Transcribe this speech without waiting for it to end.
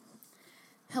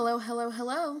Hello, hello,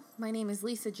 hello. My name is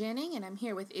Lisa Janning, and I'm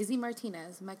here with Izzy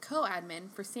Martinez, my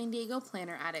co-admin for San Diego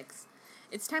Planner Addicts.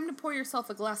 It's time to pour yourself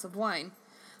a glass of wine.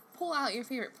 Pull out your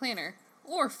favorite planner,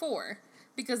 or four,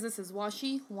 because this is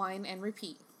Washi, Wine, and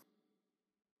Repeat.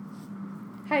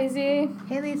 Hi, Izzy.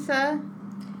 Hey, Lisa.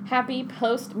 Happy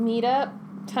post-meetup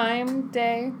time,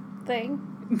 day, thing.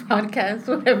 Podcast,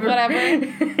 whatever.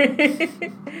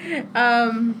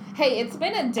 Hey, it's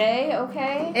been a day,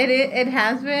 okay? It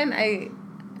has been.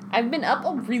 I've been up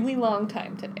a really long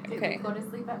time today, okay? Did you go to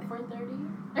sleep at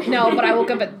 4:30? No, but I woke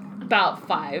up at about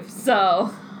 5, so...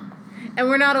 And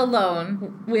we're not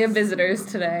alone. We have visitors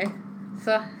today.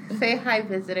 So, say hi,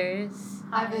 visitors.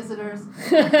 Hi, visitors.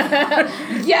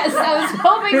 Yes, I was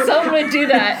hoping someone would do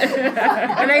that.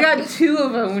 And I got 2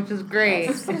 of them, which is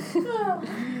great.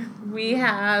 We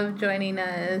have joining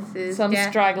us is Some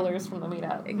stragglers from the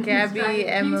meetup. Gabby,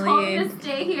 Emily, You told me to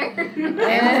stay here. and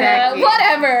Jackie.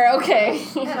 Whatever, okay.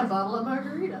 And a bottle of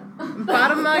margarita.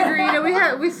 Bottom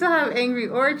margarita. We still have Angry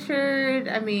Orchard.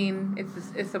 I mean,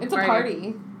 it's a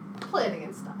party. Planning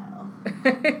in style.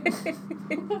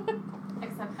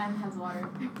 Except Ben has water.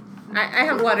 I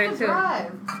have water too.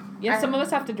 Drive. Yeah, some of us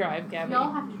have to drive, Gabby. You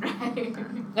all have to drive.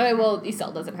 Okay, well,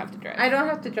 Isel doesn't have to drive. I don't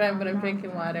have to drive, but I'm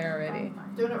drinking water already.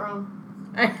 Doing it wrong.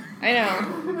 I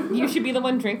know. You should be the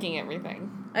one drinking everything.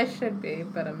 I should be,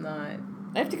 but I'm not.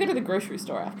 I have to go to the grocery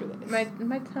store after this. My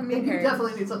tummy You hurts.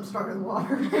 definitely need something stronger than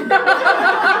water. That's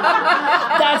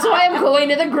why I'm going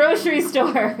to the grocery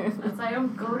store. That's why I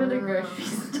don't go to the grocery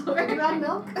store. Have you had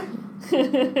milk?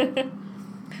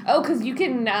 Oh, because you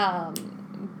can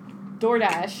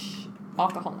DoorDash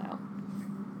alcohol now.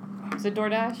 Is it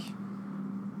DoorDash?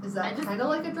 Is that kind of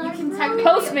like a drive-thru? You can technically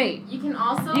Postmate. You can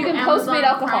also You can Amazon Postmate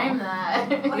alcohol. Prime that.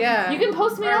 Yeah. You can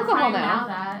Postmate Or alcohol Prime now.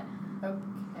 that. Okay.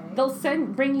 They'll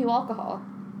bring you alcohol.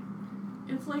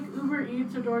 It's like Uber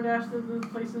Eats or DoorDash, the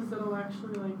places that'll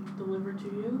actually deliver to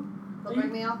you. They'll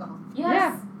bring me alcohol. Yes.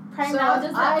 Yeah. Prime So now if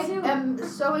does I that too. am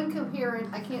so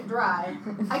incoherent, I can't drive.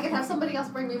 I can have somebody else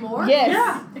bring me more? Yes.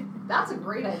 Yeah. That's a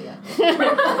great idea. It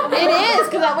is,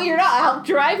 because that way you're not out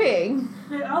driving.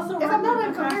 They also If work I'm not with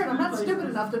the fast incoherent, I'm food not stupid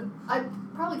places. enough to. I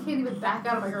probably can't even back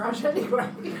out of my garage anyway.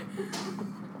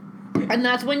 And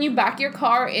that's when you back your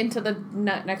car into the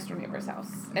next door neighbor's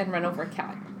house and run over a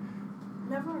cat.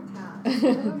 Never a cat. I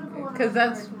don't ever want to Because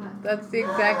that's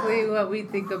exactly what we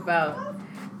think about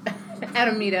at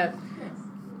a meetup.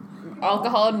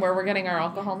 Alcohol and where we're getting our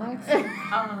alcohol next.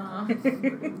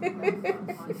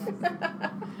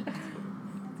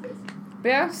 But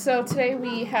yeah, so today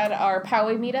we had our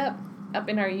Poway meetup up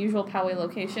in our usual Poway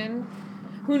location.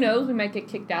 Who knows, we might get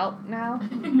kicked out now.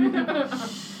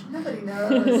 Nobody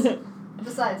knows.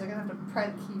 Besides, I'm gonna have to pry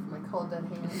the key from my cold dead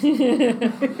hand.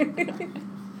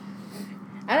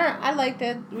 I liked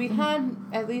it. We had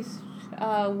at least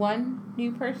one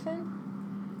new person.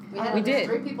 We had We at least did.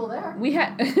 3 people there. We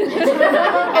had. Okay,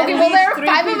 well, there are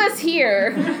 5 of us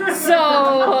here,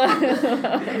 so.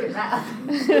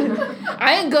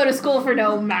 I didn't go to school for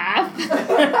no math.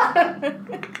 I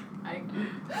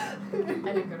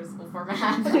didn't go to school for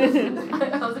math.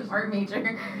 I was an art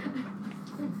major.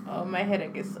 Oh, my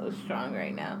headache is so strong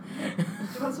right now. Do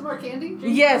you want some more candy?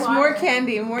 Yes, water. more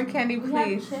candy, We have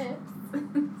please. chips.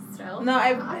 Still. No,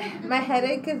 my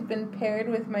headache has been paired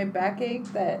with my backache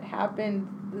that happened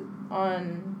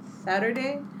on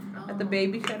Saturday at the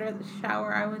baby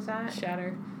shower I was at.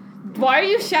 Shatter. Why are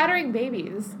you shattering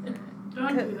babies?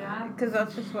 Don't do that. Because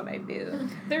that's just what I do.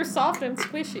 They're soft and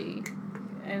squishy.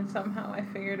 And somehow I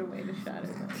figured a way to shatter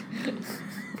them.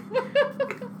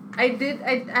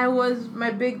 I was,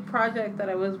 my big project that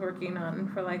I was working on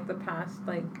for the past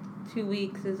 2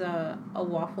 weeks is a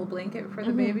waffle blanket for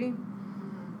the baby.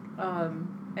 And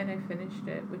I finished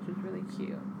it, which was really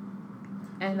cute.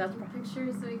 And that's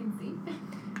Pictures so we can see.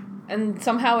 And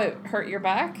somehow it hurt your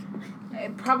back?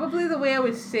 probably the way I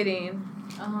was sitting.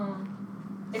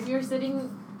 If you're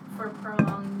sitting for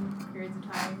prolonged periods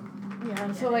of time.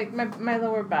 Yeah, so my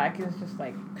lower back is just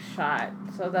shot.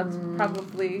 So that's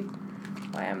probably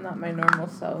why I'm not my normal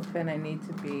self and I need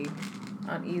to be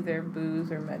on either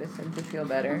booze or medicine to feel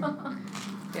better.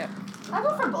 Yep. I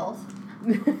go for both.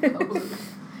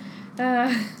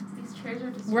 These chairs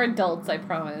are just. We're adults, I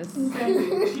promise. Okay,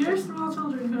 to your small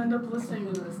children who end up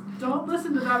listening to this, don't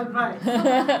listen to that advice.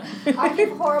 I give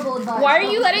horrible advice. Why are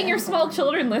you letting your small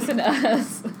children listen to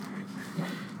us?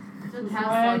 Didn't Why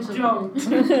I have such a- don't.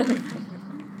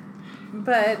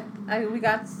 But we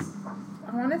got,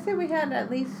 I want to say we had at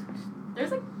least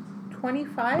There's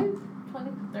 25.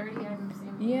 20, 30, I'm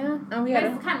assuming. Yeah. And we You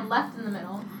had guys kind of left in the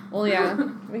middle. Well, yeah.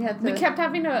 we had to. We kept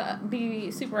having to be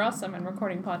super awesome and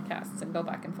recording podcasts and go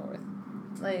back and forth.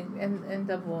 Like, and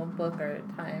double book our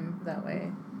time that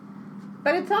way.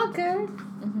 But it's all good.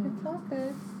 Mm-hmm. It's all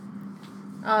good.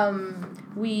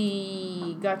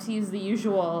 We got to use the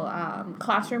usual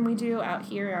classroom we do out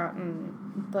here out in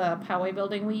the Poway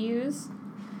building we use.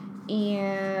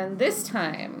 And this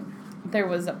time, there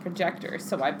was a projector,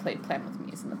 so I played Plan With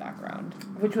Me's in the background.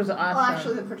 Which was awesome. Well,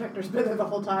 actually, the projector's been there the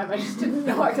whole time. I just didn't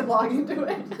know I could log into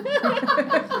it.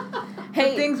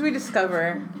 Hey, The things we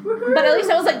discover. but at least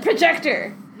I was like,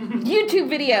 projector! YouTube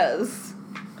videos!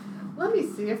 Let me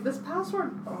see if this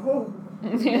password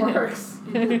works.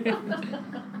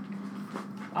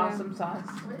 Awesome sauce.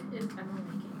 What is Emily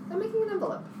making? I'm making an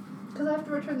envelope because I have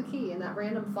to return the key and that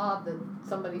random fob that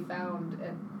somebody found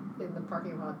in the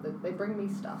parking lot. That they bring me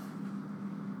stuff.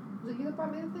 Was it you that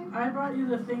brought me the thing? I brought you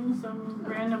the thing. Some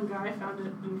random guy found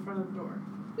it in front of the door.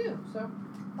 Yeah. So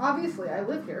obviously I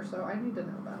live here, so I need to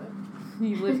know about it.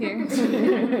 You live here?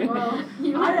 Well,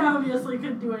 I obviously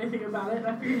couldn't do anything about it.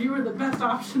 I figured you were the best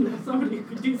option if somebody who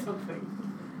could do something.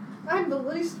 I'm the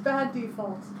least bad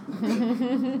default.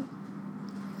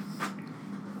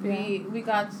 We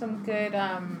got some good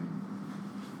Nice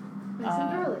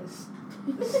and girlies.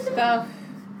 stuff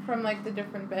from like the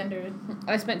different vendors.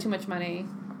 I spent too much money.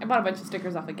 I bought a bunch of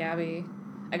stickers off of Gabby.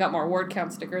 I got more word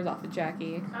count stickers off of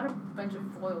Jackie. Got a bunch of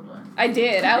foiled ones. I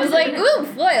did. I was like, ooh,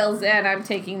 foils, and I'm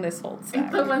taking this whole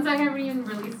stack. The ones I haven't even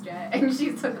released yet, and she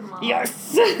took them all.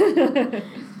 Yes!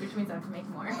 Which means I have to make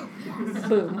more.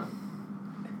 Boom.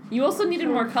 You also needed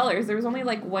more colors. There was only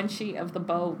like one sheet of the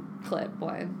bow clip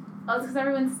one. Oh, it's because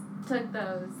everyone took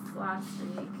those last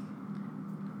week.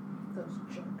 Those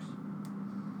jerks.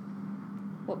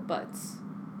 What butts?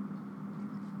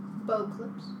 Bow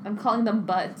clips. I'm calling them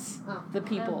butts. Oh. The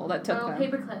people that took them.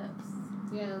 Paper clips.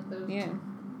 Yeah, those Yeah.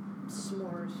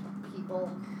 s'mores people.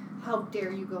 How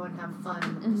dare you go and have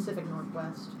fun in the Pacific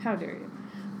Northwest? How dare you?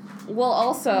 Well,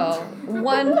 also,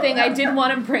 one thing I did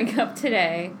want to bring up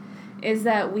today is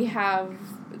that we have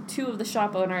two of the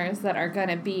shop owners that are going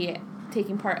to be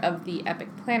taking part of the Epic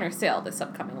Planner sale this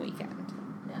upcoming weekend.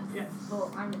 Yes. Yes.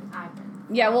 Well, I'm an admin.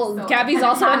 Yeah, well, So Gabby's I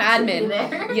also an have to be admin.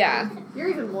 there. Yeah. You're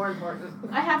even more important.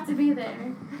 I have to be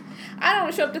there. I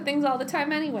don't show up to things all the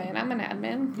time anyway, and I'm an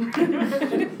admin.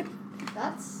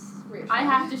 That's reassuring. I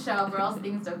have to show up or else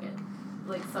things don't get,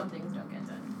 like, some things don't get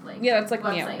done. Like, Yeah, that's like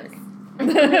me at websites. work.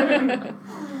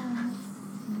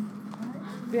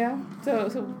 Yeah. So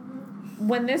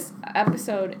when this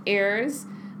episode airs,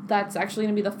 that's actually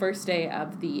going to be the first day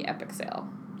of the Epic sale.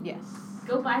 Yes.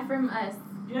 Go buy from us.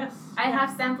 Yes. I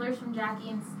have samplers from Jackie,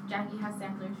 and Jackie has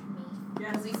samplers from me.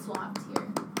 Yes. We swapped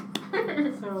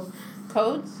here. So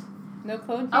Codes? No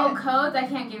codes Oh, yet? codes? I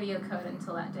can't give you a code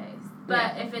until that day.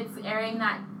 But Yeah. if it's airing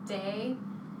that day,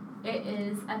 it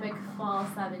is Epic Fall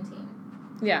 17.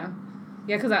 Yeah.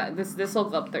 Yeah, because this will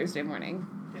go up Thursday morning.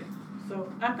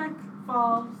 So Epic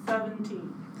Fall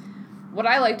 17. What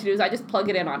I like to do is I just plug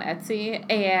it in on Etsy,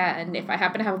 and if I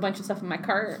happen to have a bunch of stuff in my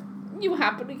cart, you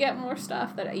happen to get more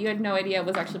stuff that you had no idea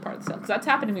was actually part of the sale. Because that's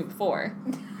happened to me before.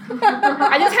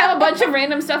 I just have a bunch of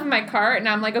random stuff in my cart, and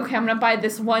I'm like, okay, I'm going to buy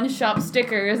this one shop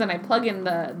stickers, and I plug in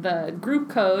the group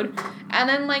code, and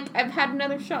then, like, I've had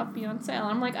another shop be on sale,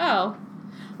 and I'm like, oh,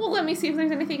 well, let me see if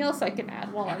there's anything else I can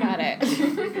add while I'm at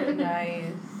it.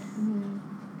 Nice.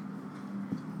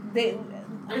 They.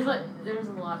 There's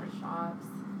a lot of shops.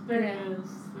 There Yeah.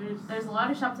 is. There's a lot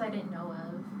of shops I didn't know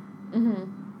of.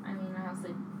 Mm-hmm. I mean,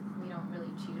 obviously, we don't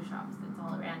really choose shops. It's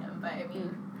all random. But I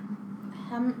mean,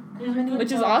 How many?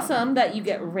 Which is awesome that you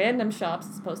get random shops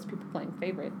as opposed to people playing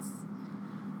favorites.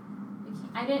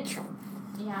 I didn't.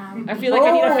 Yeah. I feel like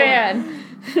I need a fan.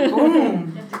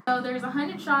 Boom. So there's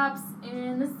 100 shops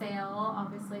in the sale,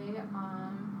 obviously.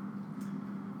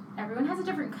 Everyone has a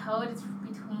different code. It's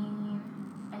between,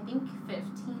 I think,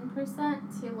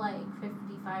 15% to like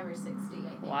 55 or 60, I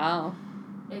think. Wow.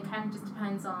 It kind of just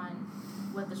depends on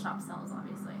what the shop sells,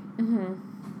 obviously. Mm-hmm.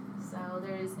 So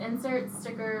there's inserts,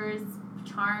 stickers,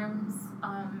 charms.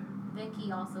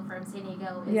 Vicky also from San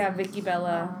Diego. Is, Yeah, Vicky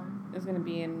Bella is is going to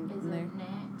be in in there.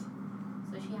 it.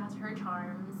 So she has her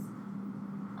charms.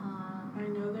 I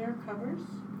know there are covers.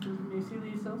 Macy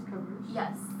Lee sells covers.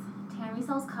 Yes, Tammy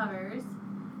sells covers.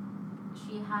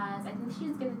 She has. I think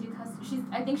she's gonna do custom.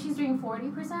 I think she's doing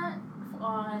 40%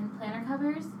 on planner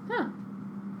covers. Huh.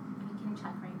 I can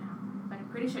check right now, but I'm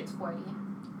pretty sure it's 40.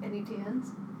 Any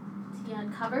TNs?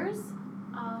 TN covers.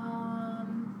 I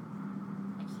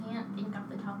can't think off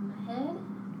the top of my head.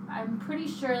 I'm pretty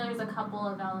sure there's a couple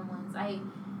of vellum ones. I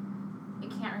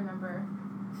can't remember.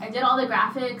 I did all the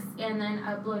graphics and then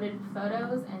uploaded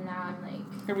photos, and now I'm like,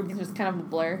 Everything's just kind of a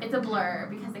blur. it's a blur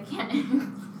because I can't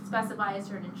specify a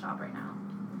certain shop right now.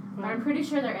 But I'm pretty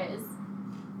sure there is.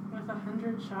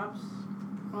 100 shops.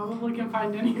 Probably can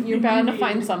find anything. You're bound you to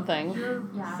find need. something.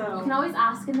 Yeah. So- You can always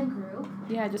ask in the group.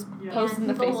 Yeah, just Yeah. post in and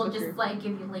the people Facebook will just group. like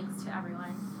give you links to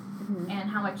everyone Mhm. and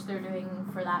how much they're doing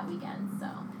for that weekend. So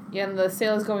Yeah, and the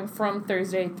sale is going from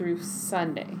Thursday through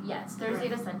Sunday. yes, Thursday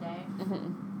to Sunday.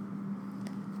 Mm-hmm.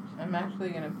 I'm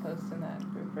actually gonna post in that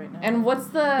group right now. And what's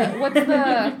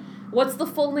the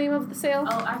full name of the sale?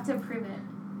 Oh, I have to approve it.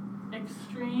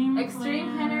 Extreme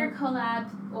Planner Collab,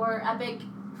 or Epic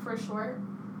for short.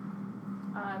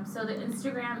 So the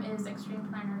Instagram is Extreme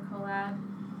Planner Collab.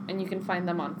 And you can find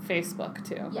them on Facebook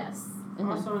too. Yes. Mhm.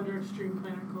 Also under Extreme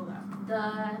Planner Collab.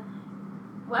 The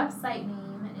website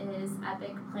name is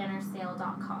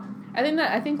epicplannersale.com.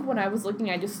 I think when I was looking,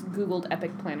 I just Googled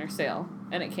Epic Planner Sale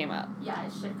and it came up Yeah,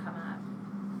 it should come up.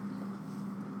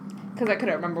 because I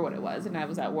couldn't remember what it was and I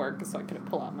was at work, so I couldn't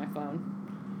pull out my phone.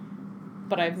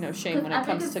 But I have no shame when it Epic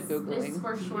comes to is googling.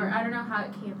 for short. I don't know how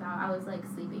it came about. I was like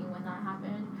sleeping when that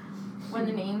happened. When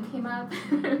the name came up,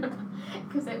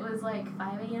 because it was like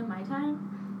 5 a.m. my time.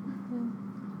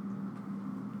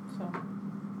 So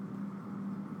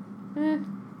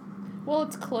Well,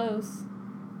 it's close.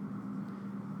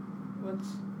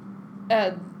 what's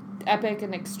Epic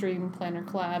and Extreme Planner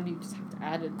Collab. You just have to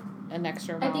add an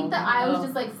extra I vowel. think that I was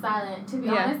just like silent. To be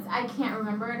Yeah. honest, I can't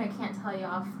remember and I can't tell you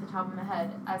off the top of my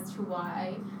head as to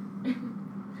why.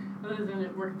 Other than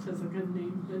it worked as a good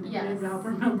name, then Yes, maybe I'll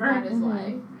remember. that is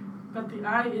why. But the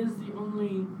I is the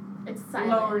only. It's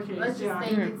silent. Lowercase, Let's just yeah.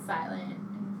 think Mhm. it's silent.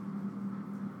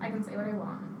 I can say what I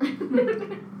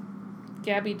want.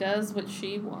 Gabby does what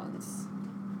she wants.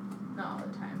 Not all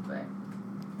the time, but.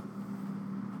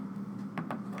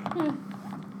 Hmm.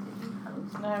 Did you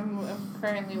post? I'm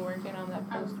currently working on that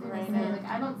I was post gonna right say, now. like,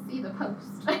 I don't see the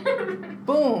post.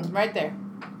 Boom! Right there.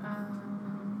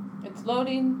 um, It's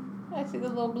loading. I see the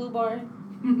little blue bar.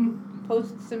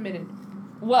 Post submitted.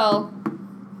 Well,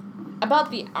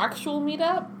 about the actual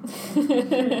meetup.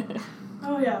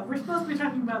 Oh yeah, we're supposed to be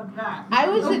talking about that. I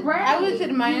was Oh, I was right.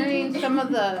 admiring some of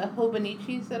the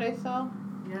Hobonichis that I saw.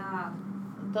 Yeah.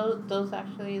 Those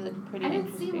actually look pretty I didn't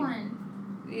interesting. see one.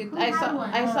 Who I had saw one?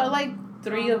 I saw like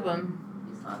 3 of them.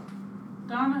 You saw.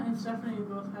 Donna and Stephanie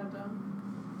both had them.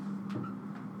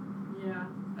 Yeah.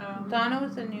 Donna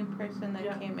was a new person that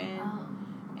Yeah. came in, Oh.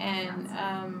 and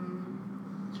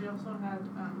She also had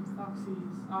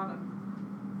Foxy's Autumn.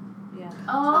 yeah.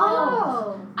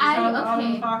 Oh. Autumn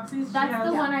Okay. Foxy's. She That's has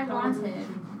the one I the wanted.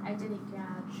 I didn't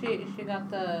grab. She got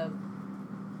the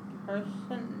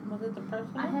person. Was it the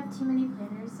person? I have too many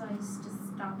planners, so I just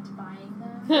stopped buying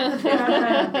them.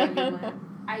 Baby one.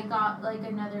 I got like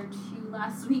another 2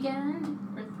 last weekend,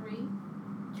 or 3.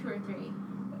 2 or 3.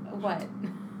 What?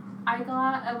 I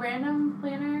got a random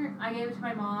planner. I gave it to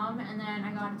my mom, and then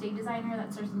I got a date designer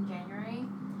that starts in January,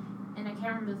 and I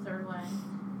can't remember the third one.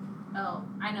 Oh,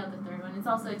 I know the third one. It's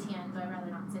also a TN, but I'd rather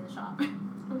not say the shop.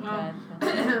 Gotcha.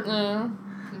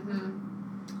 Mm-hmm.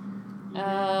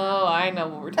 Oh, I know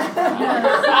what we're talking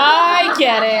about. I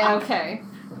get it. Okay.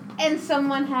 And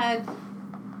someone had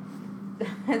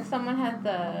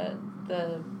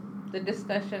the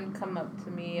discussion come up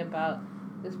to me about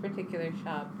this particular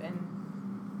shop, and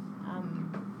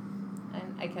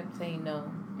I kept saying no.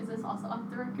 Is this also off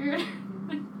the record?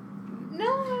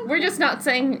 No, We're just not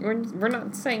saying we're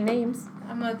not saying names.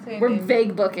 I'm not saying We're names.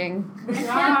 vague booking. You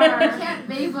can't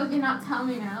vague book and not tell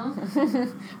me now.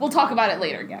 We'll talk about it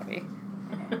later, Gabby.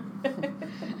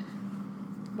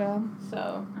 Well,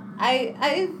 So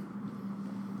I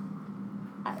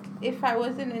if I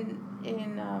wasn't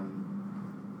in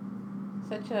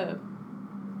such a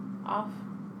off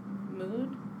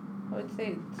mood, I would say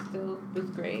it still was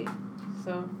great.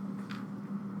 So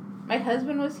my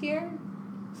husband was here.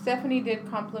 Stephanie did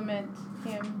compliment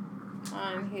him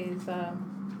on his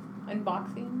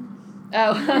unboxings.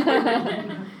 oh,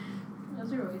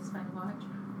 Those are always fun to watch.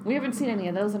 we haven't seen any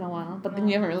of those in a while. But then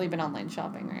you haven't really been online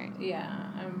shopping, right? Yeah.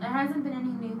 There hasn't been any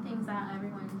new things that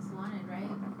everyone's wanted, right?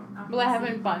 Well, I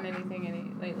haven't bought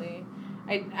anything lately.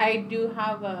 I do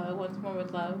have a Once More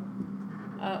with Love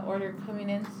order coming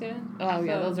in soon. Oh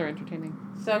yeah, So- those are entertaining.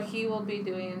 So he will be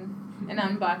doing an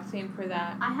unboxing for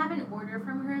that. I have an order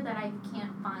from her that I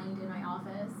can't find in my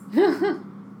office.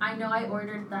 I know I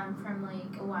ordered them from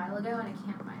like a while ago and I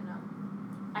can't find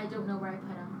them. I don't know where I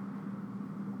put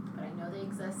them, but I know they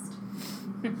exist.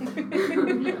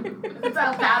 That's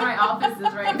how bad my office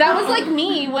is right now. That was like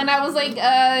me when I was like,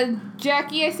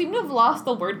 Jackie, I seem to have lost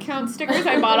the word count stickers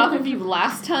I bought off of you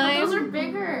last But time. those are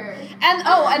bigger.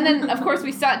 And then of course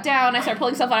we sat down, I started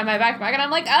pulling stuff out of my backpack, and I'm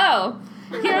like, oh,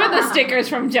 here are the stickers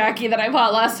from Jackie that I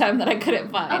bought last time that I couldn't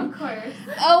find. Of course.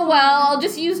 Oh well, I'll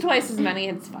just use twice as many,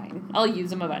 it's fine. I'll use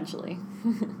them eventually.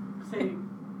 say,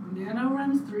 Nano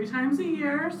runs 3 times a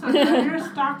year, so now you're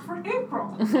stocked for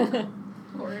April.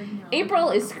 April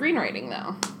is screenwriting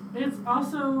though. It's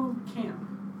also camp.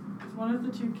 It's one of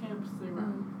the 2 camps they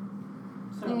run.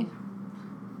 So,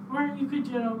 or you could,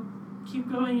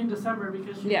 keep going in December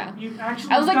because you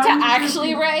actually. I was like, to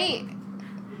actually write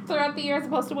throughout the year as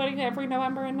opposed to waiting every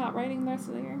November and not writing the rest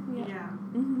of the year. Yeah.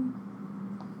 Mm-hmm.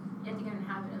 You have to get in the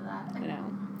habit of that. I know.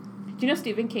 Do you know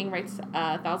Stephen King writes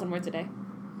 1,000 words a day?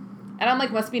 And I'm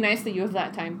like, must be nice that you have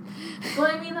that time. Well,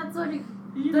 I mean, that's what You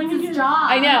that's think his it- job.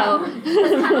 I know.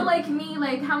 It's kind of like me.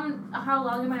 Like, how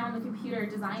long am I on the computer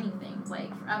designing things?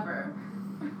 Like, forever.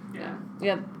 Yeah.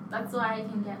 Yeah. That's why I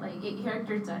can get, like, 8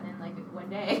 characters done in, like, one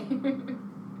day.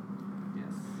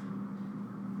 Yes.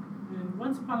 And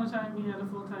once upon a time, he had a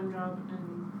full-time job,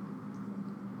 and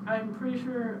I'm pretty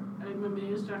sure I'm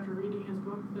amazed after reading his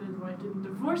book that his wife didn't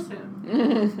divorce him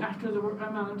after the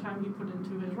amount of time he put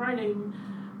into his writing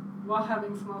while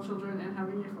having small children and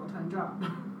having a full-time job.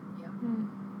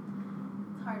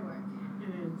 It's hard work.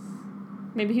 It is.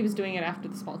 Maybe he was doing it after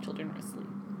the small children were asleep.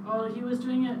 Oh, he was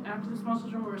doing it after the small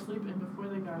children were asleep and before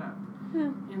they got up.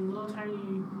 In little tiny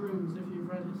rooms, if you've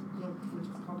read his book, which is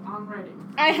called On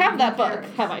Writing. I have that book.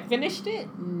 Paris. Have I finished it?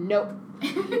 Nope.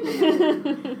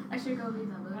 I should go read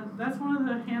that book. That's one of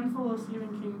the handful of Stephen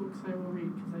King books I will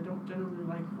read because I don't generally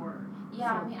like horror.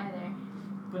 Yeah, So- me either.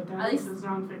 But At that least is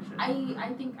nonfiction. I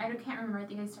think, I can't remember, I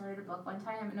think I started a book one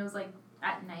time and it was, like,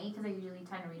 at night because I usually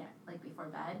tend to read it, like, before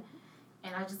bed.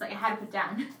 And I was just like, I had to put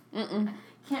down.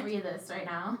 Can't read this right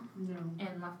now. No.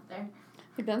 And left it there.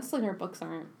 The Gunslinger books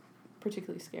aren't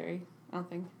particularly scary, I don't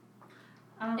think.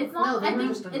 It's No, not, they I were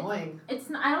think just annoying. it's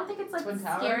not, I don't think it's like Twin the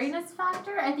Towers? scariness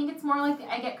factor. I think it's more like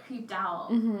I get creeped out.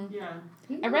 Mm-hmm. Yeah.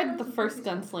 I read the first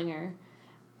Gunslinger,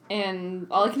 and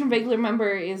all I can vaguely remember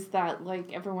is that,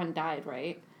 like, everyone died,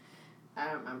 right? I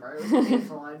don't remember. It was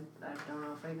painful. I don't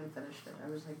know if I even finished it. I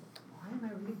was like, why am I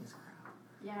reading this crap?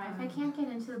 Yeah, if I can't get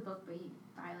into the book by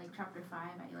like chapter 5,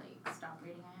 I like stop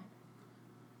reading it.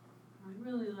 I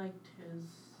really liked his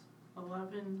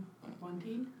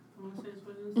 1120, I want to say is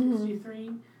what it is, Mhm.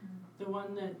 63. The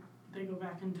one that they go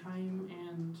back in time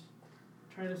and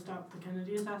try to stop the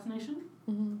Kennedy assassination.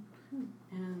 Mm-hmm.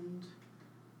 And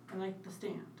I liked The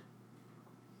Stand,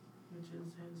 which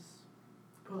is his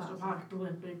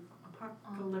post-apocalyptic,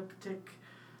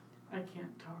 I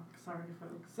can't talk, sorry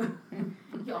folks.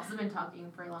 You've also been talking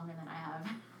for longer than I have.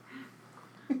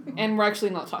 And we're actually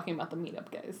not talking about the meetup,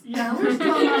 guys. Yeah, we're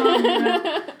still not on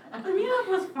meetup. The meetup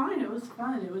was fine, it was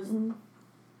fun, it was Mhm.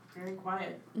 very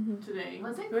quiet Mhm. today.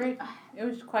 Was it? Very- It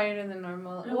was quieter than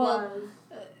normal. It well, was.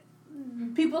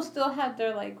 people still had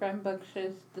their like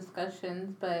rambunctious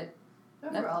discussions, but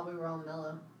Overall, we were all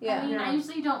mellow. yeah. I mean, Yeah. I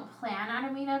usually don't plan on a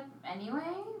meetup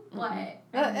anyway, but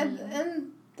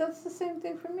And that's the same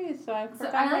thing for me. So I so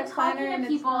forgot I my like talking planner and to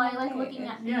people. I it's like okay. looking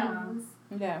at Yeah. things.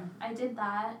 Yeah. I did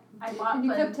that. I bought. And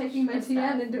you kept like, taking my stuff.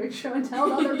 TN and doing show and tell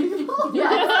to other people.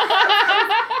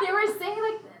 Yes. They were saying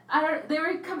like they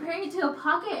were comparing it to a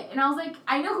pocket, and I was like,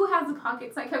 I know who has a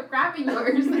pocket, so I kept grabbing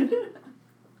yours.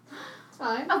 It's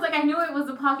fine. I was like, I knew it was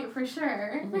a pocket for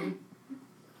sure. Mhm.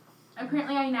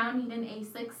 Apparently, I now need an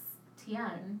A6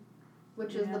 TN.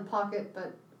 Which is Yeah. the pocket,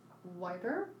 but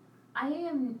wider. I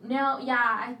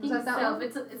I think that so. one?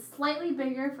 It's slightly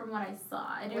bigger from what I saw.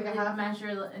 I didn't Like a really half?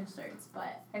 measure the inserts,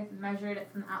 but I measured it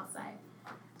from the outside.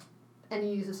 And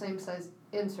you use the same size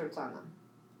inserts on them.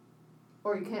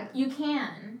 Or you can't. You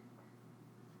can,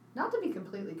 Not to be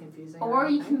completely confusing. or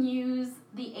you anything. can use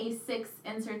the A6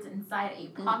 inserts inside a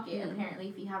pocket. Mhm. Apparently,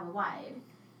 if you have a wide.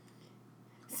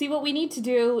 See, what we need to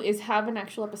do is have an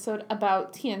actual episode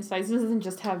about TN sizes and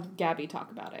just have Gabby talk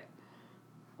about it.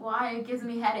 Why? It gives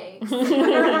me headaches.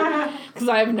 Because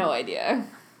I have no idea.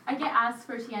 I get asked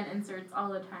for TN inserts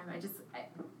all the time.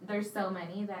 There's so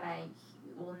many that I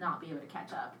will not be able to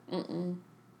catch up. Mm-mm.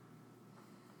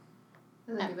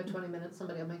 And then give it 20 minutes,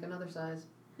 somebody will make another size.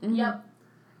 Mhm. Yep.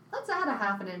 Let's add a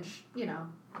half an inch,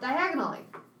 diagonally.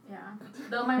 Yeah.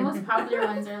 Though my most popular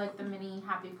ones are like the mini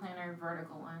Happy Planner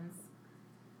vertical ones.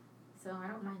 So I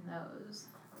don't mind those.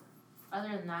 Other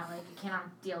than that, like I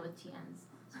cannot deal with TNs.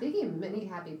 Speaking of mini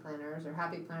happy planners or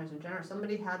happy planners in general,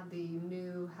 somebody had the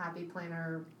new happy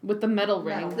planner. With the metal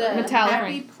ring. Metal. The Metallic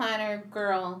happy ring. planner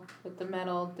girl with the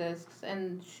metal discs,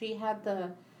 and she had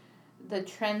the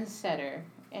trendsetter,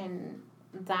 and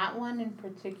that one in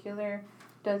particular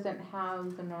doesn't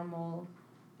have the normal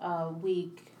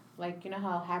week, like you know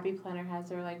how Happy Planner has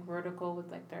their like vertical with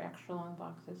like their extra long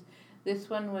boxes. This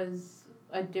one was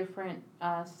a different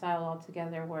style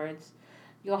altogether, where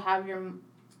you'll have your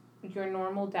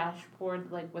normal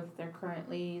dashboard like with their current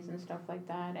leads and stuff like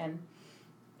that, and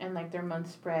and like their month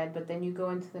spread, but then you go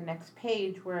into the next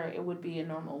page where it would be a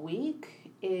normal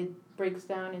week. It breaks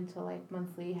down into like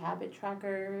monthly habit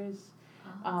trackers,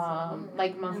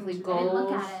 like monthly I didn't goals,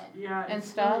 look at it. Yeah, and it's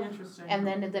stuff, really interesting. and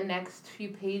then in the next few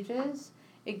pages,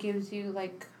 it gives you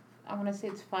like, I want to say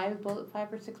it's 5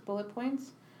 or 6 bullet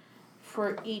points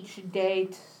for each day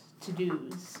to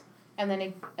dos, and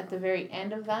then at the very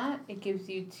end of that, it gives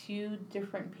you 2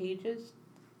 different pages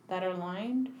that are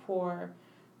lined for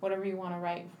whatever you want to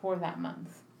write for that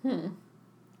month.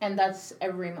 And that's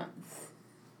every month.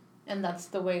 And that's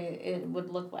the way it would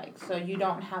look like. So you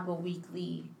don't have a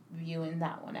weekly view in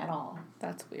that one at all.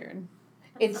 That's weird.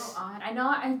 That's It's- so odd. I know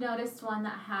I've noticed one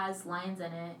that has lines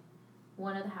in it.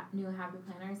 One of the new Happy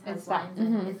Planners has It's that- lines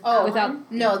in it. Is it Oh, that without- one?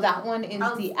 No, that one is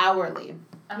Oh. the hourly.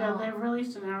 Yeah, Oh. they've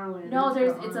released an hourly. No,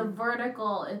 it's it's a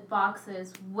vertical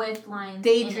boxes with lines.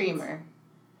 Daydreamer.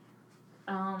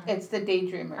 In it. It's the I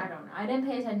Daydreamer. don't know. I didn't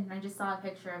pay attention. I just saw a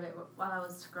picture of it while I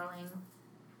was scrolling,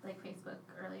 like Facebook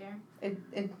earlier.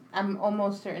 I'm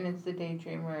almost certain it's the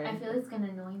Daydreamer. I feel it's gonna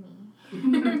annoy me.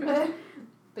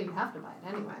 But you have to buy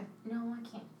it anyway. No, I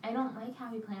can't. I don't like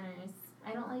Happy Planners.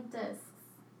 I don't like discs.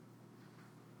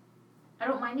 I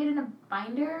don't mind it in a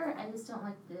binder. I just don't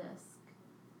like disc.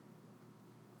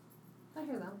 I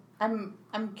hear that.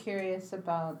 I'm curious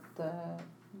about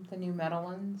the new metal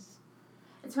ones.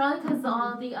 It's probably because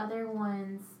all the other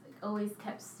ones always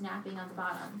kept snapping on the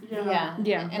bottom. Yeah.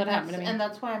 Yeah, and that happened to me. And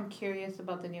that's why I'm curious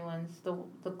about the new ones.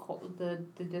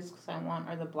 The discs I want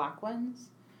are the black ones,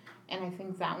 and I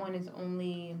think that one is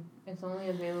only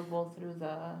available through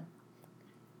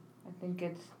I think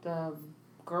it's the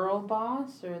Girl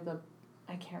Boss or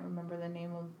I can't remember the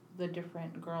name of the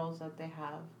different girls that they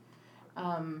have,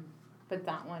 but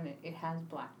that one it has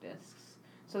black discs.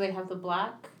 So they have the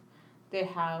black, they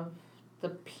have the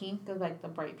pink, like the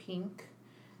bright pink.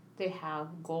 They have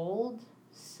gold,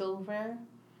 silver,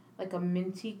 like a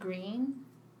minty green,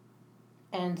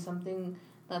 and something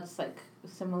that's like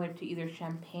similar to either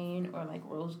champagne or like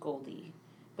rose goldy,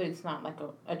 but it's not like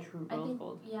a true I rose think,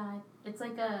 gold. yeah, it's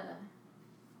like a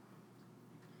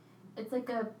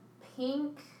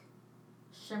pink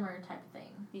shimmer type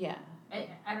thing. Yeah. I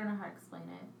don't know how to explain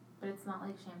it, but it's not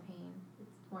like champagne.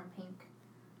 It's more pink.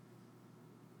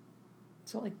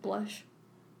 So like blush.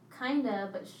 Kinda,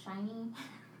 but shiny.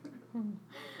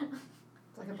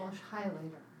 It's like a blush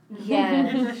highlighter. Yeah.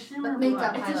 It's a shimmer But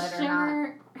makeup blush. It's a highlighter,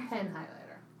 shimmer. Pen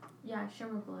highlighter. Yeah,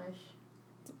 shimmer blush.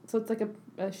 So it's like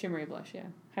a shimmery blush, yeah.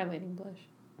 Highlighting blush.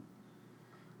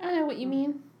 I know what you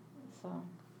mean. So.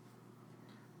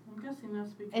 I'm guessing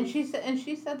that's because. And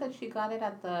she said that she got it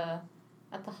at the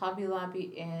Hobby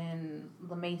Lobby in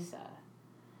La Mesa.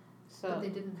 So. But they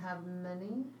didn't have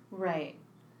many. Right.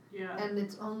 Yeah. And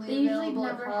it's only They usually available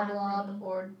at never have Hoblob many.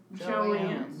 or Joann's.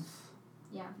 Joann's.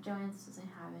 Yeah, Joann's doesn't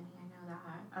have any. I know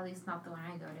that. At least not the one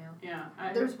I go to. Yeah.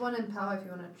 There's one in Poway if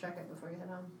you want to check it before you head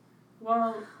home.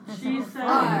 Well, she said.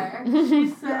 Far. She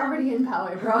You're said. already in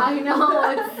Poway, bro. I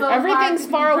know, it's so Everything's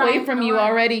far away drive from you north.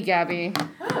 already, Gabby.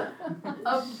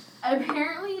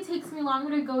 Apparently, it takes me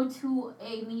longer to go to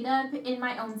a meetup in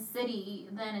my own city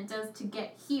than it does to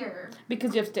get here.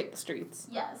 Because you have to take the streets.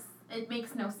 Yes, it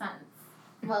makes no sense.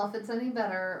 Well, if it's any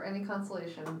better, any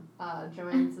consolation,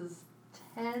 Joann's is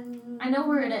 10. I know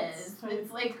where it minutes. is.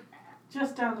 It's like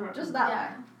Just down the road. Just that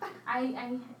yeah. way.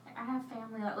 I have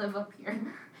family that live up here.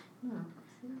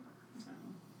 So,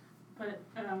 but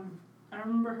I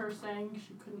remember her saying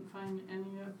she couldn't find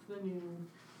any of the new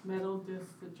metal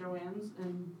discs at Joann's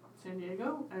in San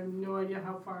Diego. I have no idea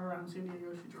how far around San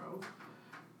Diego she drove,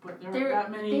 but there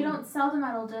aren't that many. They don't sell the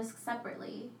metal discs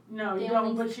separately. No, they you don't.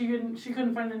 only- But she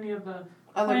couldn't find any of the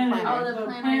Other planners. planners. Oh, the The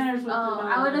planners. planners with the Oh,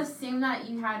 metal I would discs. assume that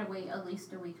you had to wait at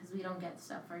least a week because we don't get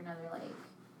stuff for another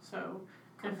So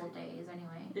couple days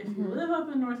anyway. if you live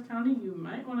up in North County, you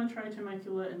might want to try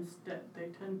Temecula instead. They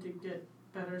tend to get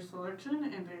better selection,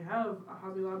 and they have a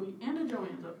Hobby Lobby and a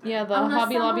Joann's up there. Yeah, the Unless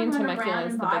Hobby Lobby in someone went Temecula around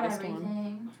is and the bought biggest one.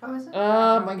 everything. Oh, is it?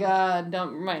 Oh my god,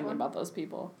 don't remind me about those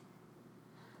people.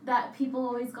 That people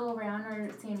always go around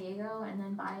or San Diego and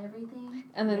then buy everything.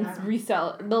 And then Yeah.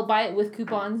 resell it. They'll buy it with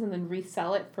coupons and then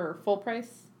resell it for full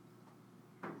price.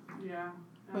 Yeah.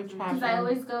 Which that's Because Awesome. I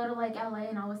always go to like LA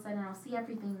and all of a sudden I'll see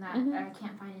everything that Mhm. I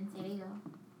can't find in San Diego.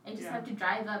 I just Yeah. have to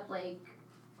drive up like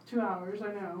 2 hours. I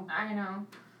know. I know.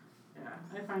 Yeah,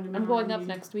 I find them. I'm going up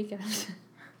next weekend.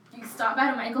 You stop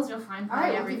at a Michael's, you'll find All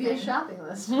right, we'll everything. give you a shopping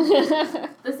list.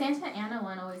 The Santa Ana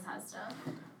one always has stuff.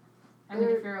 I mean,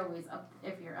 if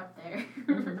you're up there.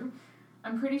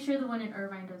 I'm pretty sure the one in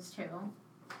Irvine does too,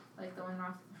 like the one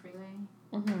off the freeway.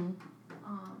 Mm-hmm.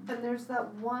 And there's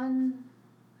that one,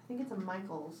 I think it's a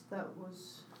Michael's that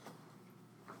was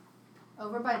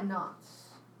Over by Knott's.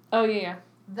 Oh, yeah.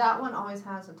 That one always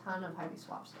has a ton of Heidi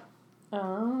Swap stuff.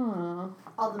 Oh.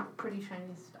 All the pretty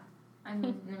shiny stuff. I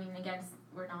mean, again,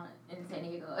 we're not in San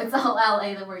Diego. It's all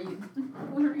LA that where you know.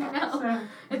 So,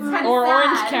 It's kind of Or sad.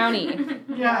 Orange County.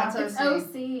 yeah. It's It's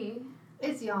OC. OC.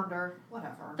 It's yonder.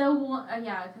 Whatever. The one,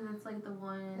 yeah, because it's like the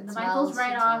one. It the smells Michael's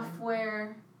right it's off fine.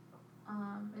 where,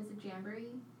 is it Jamboree?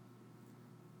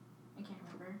 I can't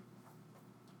remember.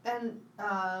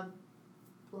 And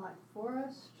Black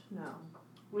Forest? No.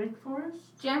 Wake Forest?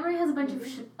 Jamboree has a bunch of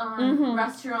Mhm.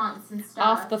 restaurants and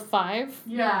stuff. Off the 5?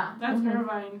 Yeah. That's Mhm.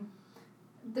 Irvine.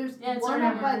 There's Yeah, it's one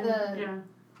right up by here. the Yeah.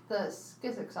 the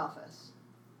Skizzick's office.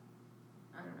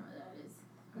 I don't know what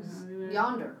that is. It's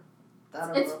yonder.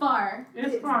 That It's over. far.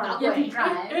 It's It's far. that You have to way.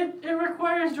 drive. It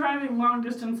requires driving long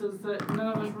distances that none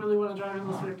of us really want to drive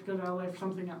unless we have to go to LA for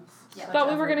something else. Yeah. Thought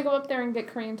we were going to go up there and get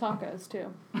Korean tacos,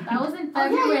 too. That was in Oh, yeah,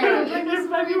 February. yeah. In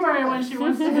February when she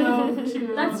wants to go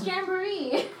to That's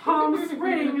Jamboree. Palm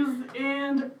Springs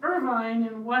and Irvine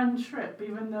in one trip,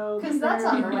 even though Because that's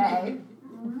on the they're way.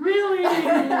 really.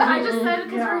 I just said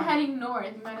because Yeah. we're heading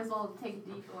north. You might as well take a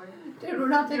detour. Dude, we're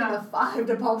not taking Yeah. the 5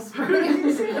 to Palm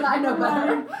Springs. Even I know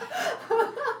better.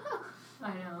 I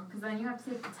know, because then you have to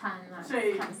take the 10. That's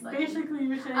Say, kind of sucky. basically,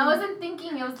 you're saying. I wasn't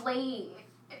thinking. It was late.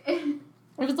 It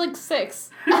was like 6.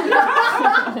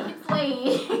 It's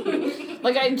late.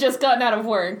 Like, I had just gotten out of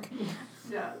work.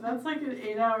 Yeah, that's like an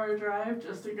 8-hour drive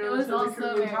just to It go was to the also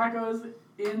Korean very- tacos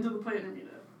into the Planner meetup.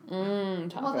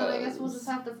 Tacos. Well, then I guess we'll just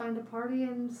have to find a party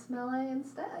in Smelly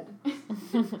instead. Yeah,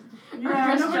 just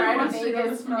nobody drive to wants to go to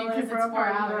Vegas Smelly because for it's a 4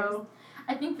 party, hours. though.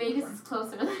 I think Vegas is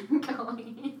closer than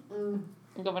going. Mm.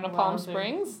 Going to Wow, Palm dude.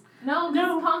 Springs? No,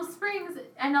 No. Palm Springs.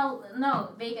 No,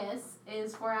 Vegas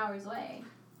is 4 hours away.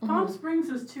 Palm Springs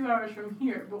is 2 hours from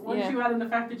here, but once Yeah. you add in the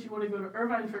fact that you want to go to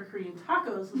Irvine for Korean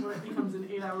tacos, is when it becomes an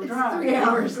 8-hour It's drive. 3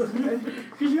 hours.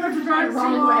 Because you have to drive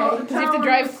Wrong to way. Because you have to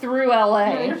drive through LA.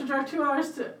 Yeah, you have to drive 2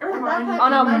 hours to At that Irvine. point,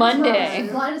 On we a might as well Monday.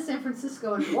 just Fly to San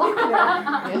Francisco and walk there.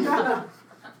 Yeah.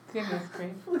 Goodness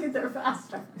gracious. We'll get there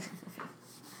faster.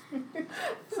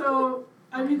 So,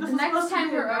 I mean, this The is next supposed to time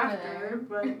be we're over after, there,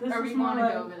 but this or is we more wanna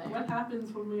like go over there. what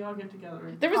happens when we all get together.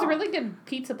 There was a really good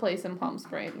pizza place in Palm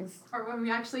Springs. Or when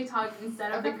we actually talk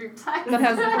instead of the group text.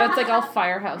 That's like all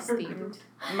firehouse themed.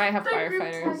 It might have The group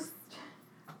firefighters. text.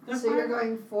 The So you're fire-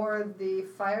 going for the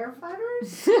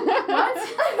firefighters?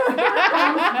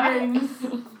 Palm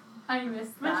Springs. I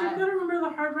missed But you've that. got to remember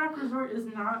the Hard Rock Resort is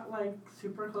not like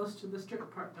super close to the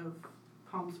strip part of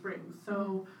Palm Springs.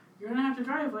 So you're going to have to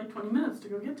drive like 20 minutes to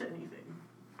go get to anything.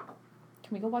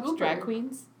 Can we go watch Uber. drag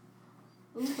queens?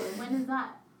 When is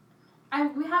that?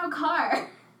 We have a car.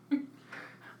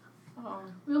 Oh.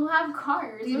 We'll have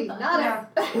cars Dee Dee, with us. not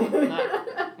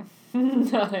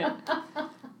it. Not it.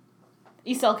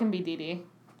 Isel can be Dee Dee.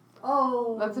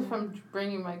 Oh. That's if I'm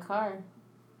bringing my car.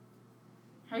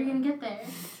 How are you gonna get there?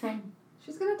 Train.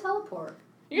 She's gonna teleport.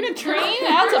 You're gonna train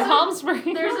out to Palm Springs?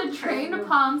 There's a train to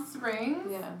Palm Springs.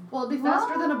 Yeah. Well, it'd be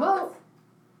faster than a boat.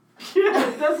 Yeah,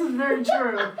 this is very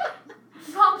true.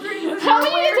 Palm Springs is How do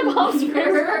you get to nowhere Palm Springs?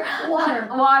 near Water.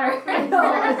 Water. I know,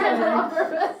 I said it on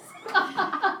purpose.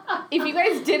 If you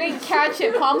guys didn't catch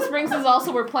it, Palm Springs is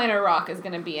also where Planet Rock is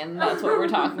gonna be, and that's what we're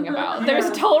talking about. There's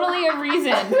Yeah. totally a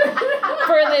reason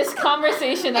for this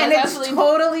conversation. And That's it's actually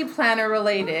totally planner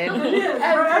related. It is.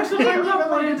 We're actually talking about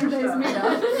Related to planner today's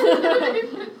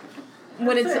stuff. meetup.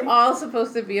 When it's Say- all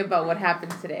supposed to be about what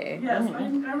happened today. Yes, Mhm.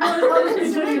 I realize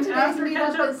Today's we're doing it after meetup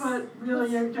catch up, is- but really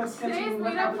you're just Today's catching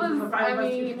what meetup happens when the was- 5 of us I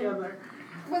get mean- together.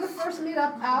 We're the first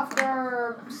meetup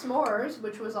after S'mores,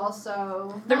 which was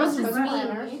also There was Coast me.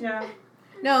 Planners. Yeah,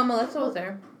 No, Melissa was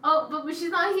there. Oh, but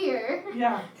she's not here.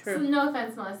 yeah. So True. no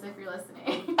offense, Melissa, if you're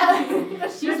listening.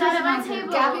 She's She's not at my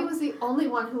table. Gabby was the only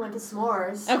one who went to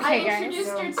S'mores. Okay, I guys.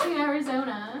 introduced her to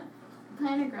Arizona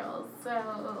Planner Girls,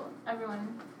 so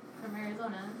everyone from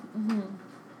Arizona. Mhm.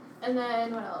 And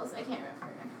then what else? I can't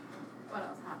remember. What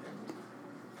else happened?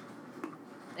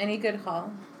 Any good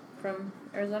haul from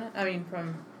Arizona? I mean,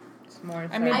 from S'mores.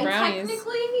 I mean, sorry. brownies. I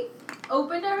technically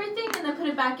opened everything and then put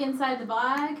it back inside the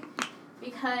bag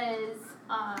because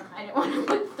I didn't want to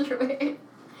look through it.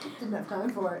 Didn't have time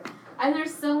for it. And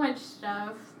there's so much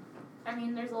stuff. I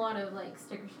mean, there's a lot of like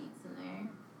sticker sheets in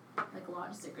there, like a lot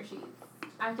of sticker sheets.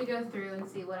 I have to go through and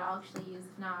see what I'll actually use.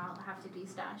 If not, I'll have to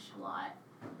destash a lot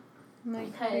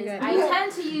Like, because you got- I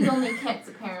tend to use only kits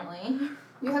apparently.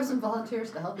 You have some volunteers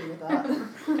to help you with that.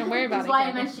 Don't worry about That's it. why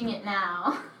I'm Gabby. mentioning it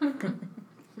now.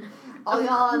 All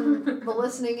y'all on the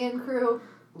listening in crew,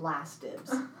 last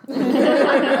dibs.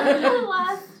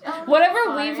 Last- oh, Whatever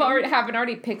sorry. haven't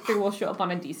already picked through will show up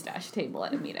on a destash table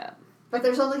at a meetup. But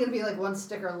there's only going to be like one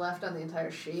sticker left on the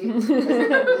entire sheet.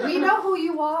 We know who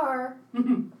you are.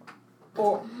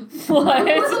 Or What?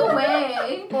 No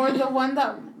way. or the one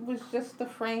that was just the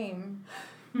frame.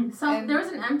 So And- there was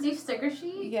an empty sticker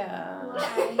sheet? Yeah.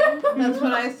 Why? That's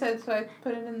what I said, so I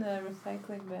put it in the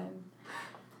recycling bin.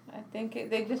 I think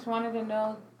they just wanted to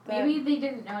know that. Maybe they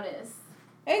didn't notice.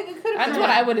 It could have That's been what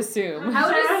I would assume. I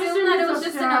would I assume assume that it it's was a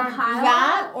just in a snag. pile.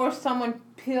 that, or someone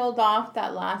peeled off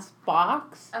that last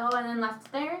box Oh, and then left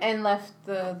it there? and left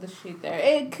the sheet there.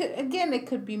 It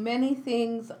could be many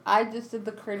things. I just did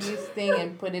the courteous thing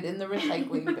and put it in the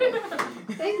recycling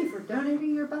bin. Thank you for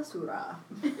donating your basura.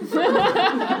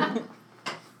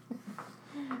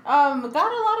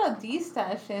 Got a lot of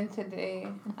D-stash in today.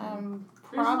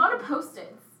 There's a lot of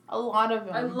Post-its. a lot of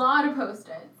A them. lot of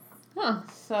Post-its. Huh.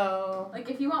 So Like,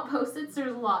 if you want Post-its,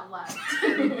 there's a lot left.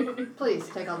 Please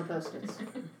take all the Post-its.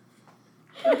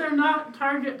 But they're not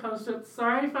Target Post-its.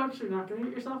 Sorry, folks, you're not going to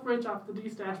get yourself rich off the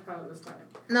D-stash pile this time.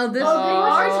 no, this. Oh, they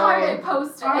are Oh. Target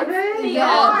Post-its. Are they? They Yes.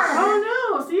 are.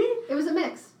 Oh no! See? It was a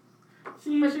mix.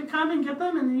 See, you should come and get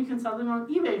them, and then you can sell them on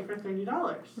eBay for $30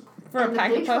 For a And the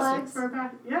pack of page Post-its. flags. for a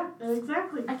pack. Yeah,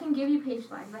 exactly. I can give you page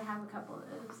flags. I have a couple of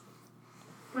those.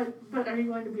 But are you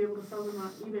going to be able to sell them on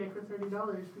eBay for $30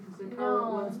 because they call No.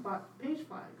 it one-spot page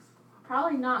flags?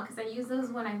 Probably not, because I use those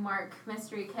when I mark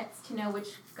mystery kits to know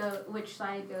which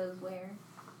side goes where.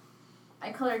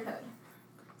 I color code.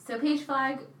 So page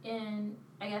flag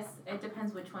I guess it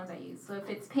depends which ones I use. So if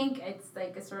it's pink, it's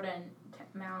like a certain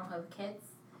amount of kits.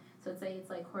 So it's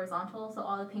like horizontal. So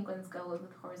all the pink ones go with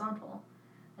horizontal,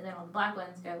 and then all the black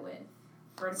ones go with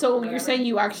vertical. So whatever. you're saying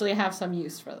you actually have some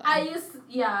use for them? I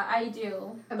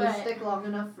do. And they But stick long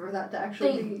enough for that to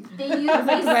actually be. they stick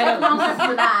long enough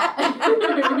for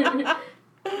that.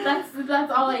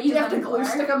 that's all I use You have to them glue for.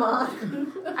 stick them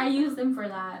on. I use them for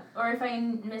that. Or if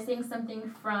I'm missing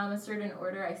something from a certain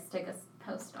order, I stick a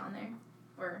post on there.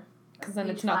 Or Because then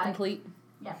page it's not flag. complete.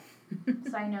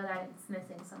 So I know that it's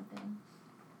missing something.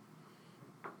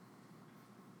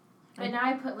 But now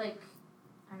I put I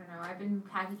don't know, I've been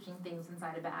packaging things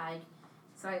inside a bag.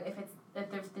 So if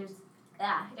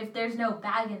there's no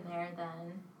bag in there,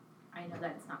 then I know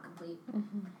that it's not complete.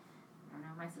 Mm-hmm. I don't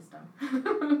know, my system.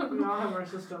 We all have our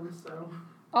systems, so.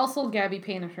 Also, Gabby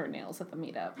painted her nails at the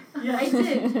meetup. Yeah, I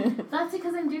did. That's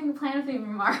because I'm doing Plan of Fame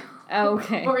tomorrow.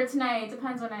 Okay. Or tonight,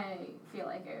 depends when I feel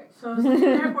like it. So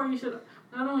therefore, you should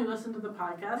not only listen to the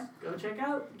podcast, go check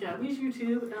out Gabby's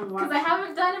YouTube and watch. Because I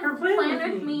haven't done Her a Plan plan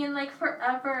with with Me. me in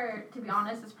forever. To be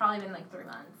honest, it's probably been 3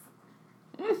 months.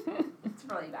 It's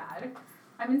really bad.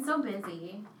 I've been so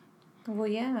busy. Well,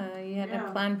 yeah, you had Yeah.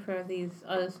 to plan for these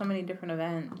so many different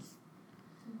events.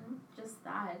 Just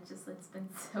that. It's been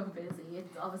so busy.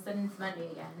 It's all of a sudden it's Monday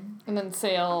again. And then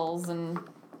sales and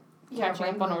catching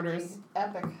up on wrangling orders. the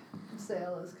Epic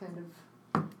sale is kind of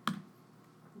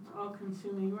It's all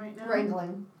consuming right now.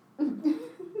 wrangling.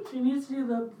 She needs to do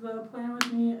the Plan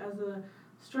with Me as a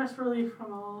stress relief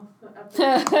from all the epic.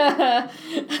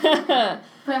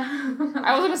 I But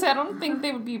was going to say, I don't think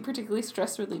they would be particularly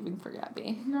stress relieving for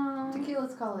Gabby. no.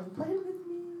 Tequila's calling. Plan with me.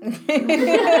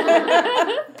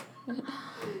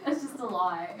 It's just a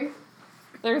lot.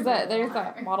 There's that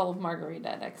bottle of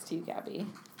margarita next to you, Gabby.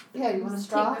 Yeah, you want a Just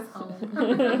straw? Take this home.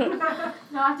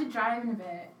 No, I have to drive in a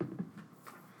bit.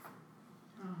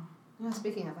 Yeah,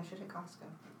 speaking of, I should hit Costco.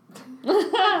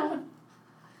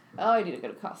 Oh, I need to go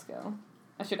to Costco.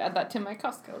 I should add that to my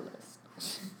Costco list.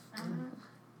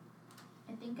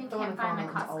 I think I The one can't in find my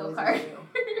Carmel's Costco always card. a deal.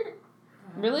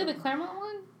 Really? The Claremont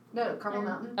one? No, Carmel Yeah.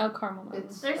 Mountain. Oh, Carmel Mountain.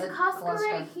 It's There's a Costco cluster.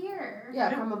 right here. Yeah,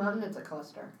 Yeah. Carmel Mountain, it's a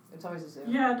cluster. It's always a zoo.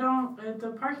 Yeah, don't.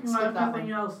 The parking lot, Skip if that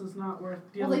nothing else, is not worth Well,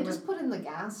 dealing they with. just put in the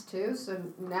gas too, so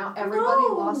now everybody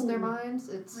No. lost their minds.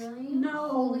 It's Really? No.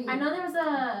 holy I know there was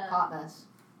a hot mess.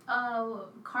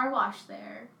 car wash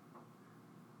there.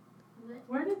 Is it?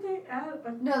 Where did they add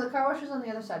a No, the car wash is on the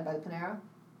other side by the Panera.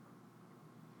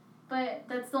 But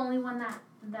that's the only one that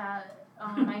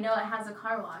I know it has a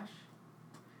car wash.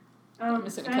 I'm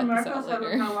just gonna San cut this Marcos out have a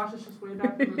later. car wash. It's just way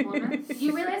back in the corner. Do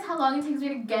you realize how long it takes me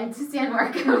to get to San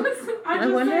Marcos? I'm I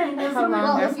just wonder saying, how so long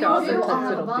Well, that's if you got do, to I'll have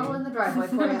a it'll bottle be. in the driveway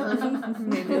for you, honey.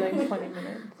 Maybe like 20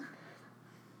 minutes.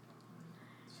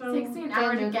 So, It takes me an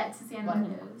hour to Tangent. get to San What?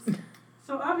 Marcos.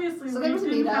 so obviously So we there was a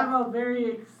didn't meetup. have a very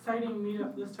exciting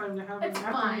meetup this time to have It's an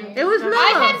fine. afternoon. It was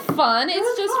discussion. I had fun. It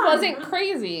was just fun. wasn't It was-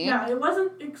 crazy. Yeah, it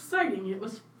wasn't exciting. It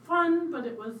was fun, but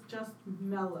it was just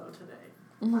mellow today.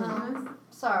 Mhm.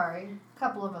 Sorry, a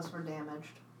couple of us were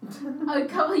damaged. A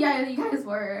couple, yeah, you guys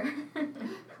were.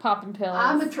 Popping pills.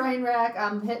 I'm a train wreck.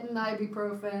 I'm hitting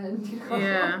ibuprofen. You know?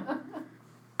 Yeah.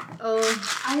 Oh,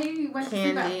 I went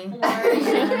Candy. to sleep at 4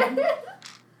 a.m.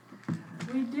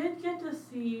 We did get to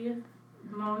see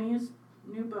Moni's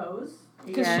new bows.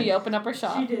 Because she opened up her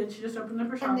shop. She did. She just opened up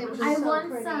her shop. And they were which I is so won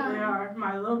pretty. some. They are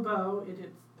my little bow.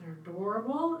 They're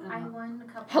adorable. And I won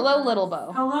a couple. Hello, of little those.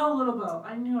 bow. Hello, little bow.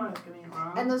 I knew I was getting it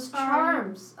wrong. And those Sorry.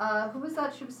 charms. Who was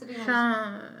that she was sitting on?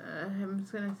 I'm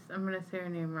gonna say her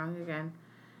name wrong again.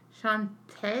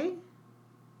 Shantae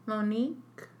Monique,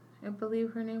 I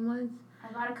believe her name was.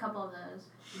 I bought a couple of those.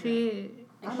 She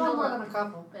I bought more than a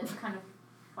couple. But it's kind of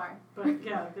far. But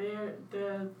yeah,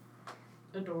 they're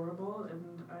adorable, and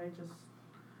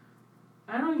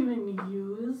I don't even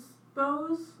use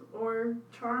bows or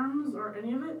charms or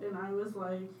any of it, and I was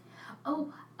like,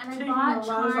 Oh, and I taking bought a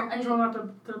lot of charm. control not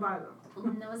to buy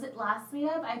them. No, was it last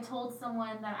meetup? I told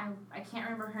someone that I can't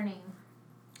remember her name.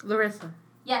 Larissa.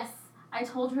 Yes, I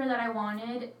told her that I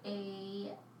wanted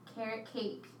a carrot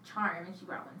cake charm, and she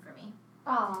brought one for me.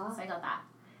 Aw. So I got that.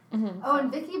 Mm-hmm. Oh,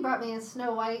 and Vicky brought me a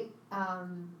Snow White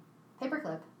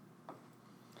paperclip.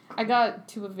 I got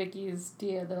 2 of Vicky's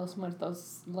Dia de los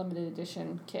Muertos limited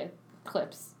edition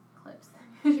clips.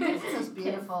 She makes those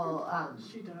beautiful.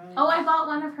 She died. Oh, I bought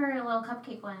one of her little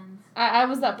cupcake ones. I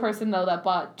was that person, though, that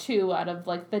bought 2 out of,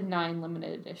 like, the 9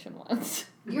 limited edition ones.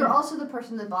 You're also the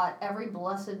person that bought every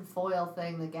blessed foil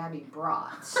thing that Gabby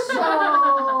brought.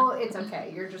 So it's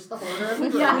okay. You're just the hoarder of the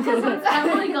group. Yeah, because once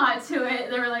Emily got to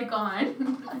it, they were like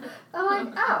gone. I'm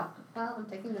like, oh, well, I'm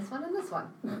taking this one and this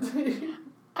one.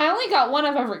 I only got 1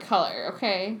 of every color,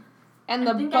 okay? And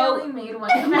the I think boat... I only made one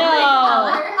of every No.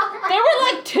 color. There were,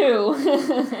 like,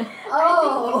 2.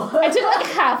 Oh. I took, like,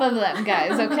 half of them,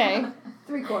 guys, okay?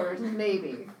 3/4,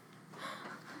 maybe.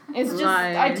 It's just...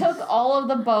 Lies. I took all of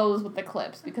the bows with the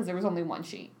clips because there was only 1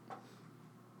 sheet.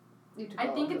 You took I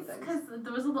all think of it's the things. because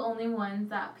those are the only ones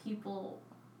that people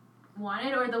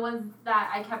wanted, or the ones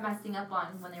that I kept messing up on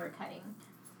when they were cutting.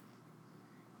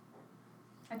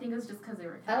 I think it was just because they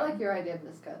were I cutting. like your idea of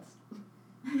miscuts.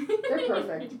 They're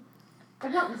perfect.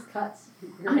 They're not miscuts.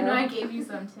 I know I gave you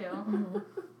some too.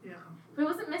 Yeah. But it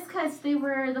wasn't miscuts,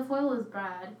 the foil was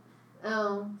Brad.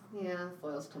 Oh, yeah,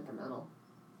 foil's temperamental.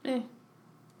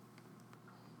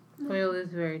 Foil is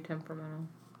very temperamental.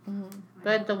 Mm-hmm.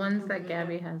 But the ones that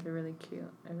Gabby has are really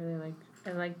cute.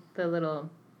 I like the little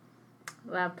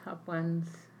laptop ones,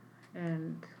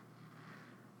 and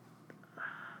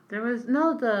there was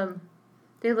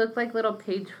they look like little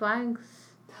page flags.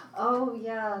 Oh,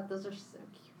 yeah, those are so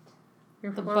cute.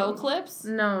 Your The foil- bow clips?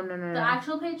 No. The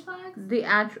actual page flags? The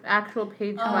actual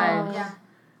page Oh, flags. yeah.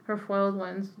 Her foiled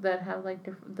ones that have like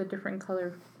the different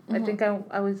colors. Mhm. I think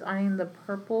I was eyeing the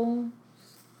purple.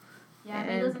 Yeah, I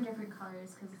made those in different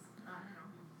colors because, I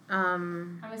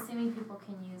don't know. I'm assuming people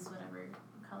can use whatever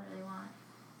color they want.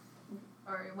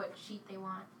 Or what sheet they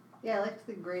want. Yeah, I liked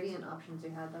the gradient options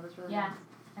you had. That was really Yeah.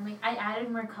 nice. I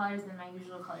added more colors than my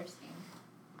usual color scheme.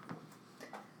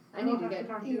 I need to I'll have get.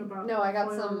 talk to you about No, I got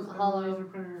foils some and laser hollow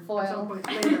printer foil. At some point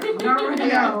later. Not right I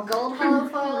now. got gold hollow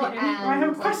foil Later. and I have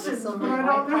like the questions, silver but I and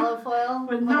don't white know. hollow foil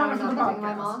But when not I was for the not visiting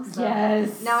my podcast. mom. So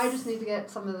Yes. now I just need to get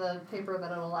some of the paper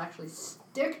that it'll actually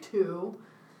stick to,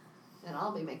 and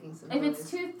I'll be making some. If of it's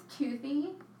those. toothy,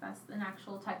 that's an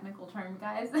actual technical term,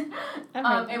 guys. I've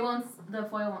heard It won't. The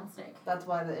foil won't stick. That's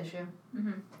why the issue.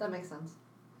 Mm-hmm. That makes sense.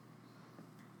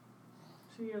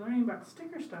 So you're learning about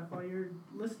sticker stuff while you're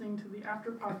listening to the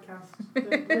after podcast.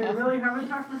 They really haven't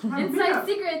talked much about Inside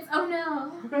secrets. Oh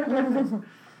no.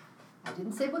 I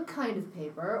didn't say what kind of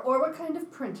paper or what kind of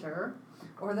printer,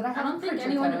 or that I I have don't a think printer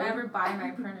anyone code. would ever buy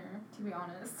my printer, to be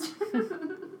honest.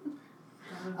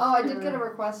 Oh, I did get a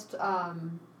request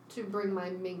to bring my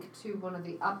Mink to one of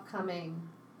the upcoming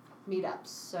meetups.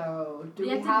 So, do We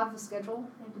we have to- have a schedule?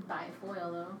 They have to buy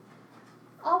foil though,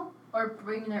 Oh, or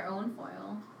bring their own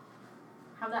foil.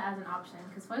 Have that as an option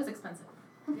because foil is expensive.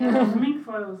 Yeah, mink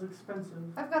foil is expensive.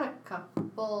 I've got a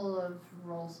couple of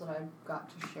rolls that I've got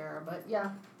to share, but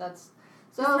yeah, that's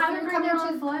so. Just if have you're them bring their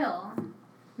coming own foil.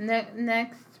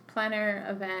 Next planner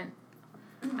event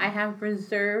I have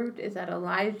reserved is at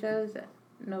Elijah's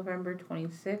November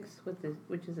 26th,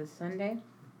 which is a Sunday.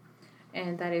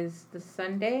 And that is the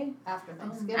Sunday after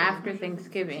Thanksgiving. after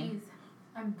Thanksgiving. Jeez,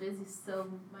 I'm busy so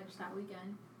much that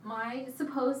weekend. My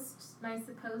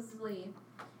supposedly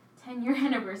 10-year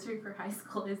anniversary for high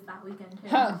school is that weekend too.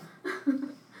 Huh.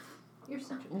 You're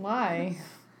such a Why?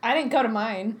 I didn't go to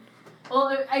mine.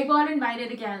 Well, I got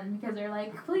invited again because they're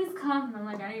like, please come. And I'm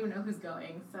like, I don't even know who's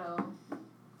going. So,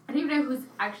 I don't even know who's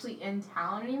actually in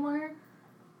town anymore.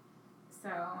 So,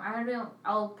 I don't know.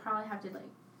 I'll probably have to,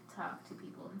 talk to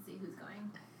people and see who's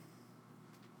going.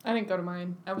 I didn't go to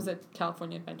mine. I was at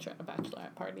California Adventure at a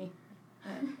bachelorette party.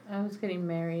 I was getting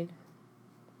married.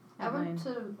 I at went mine.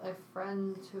 to a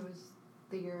friend who was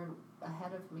the year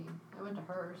ahead of me. I went to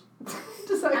hers.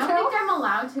 Does that I don't count? think I'm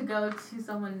allowed to go to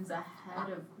someone's ahead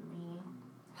of me.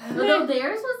 Although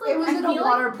theirs was like It was I in a feel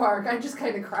water park. I just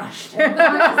kind of crashed Like, it.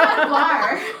 ours is at a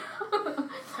bar.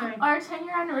 Sorry. Our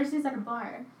 10-year anniversary is at a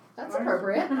bar. That's Ours-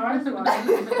 appropriate. ours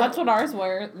was. That's what ours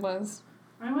was.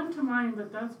 I went to mine,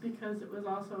 but that's because it was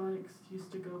also an excuse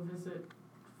to go visit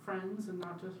friends and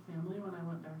not just family when I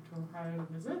went back to Ohio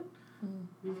to visit. Mm.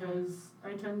 Because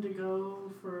I tend to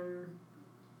go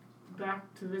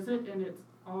back to visit and it's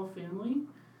all family.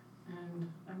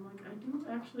 And I'm like, I do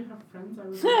actually have friends I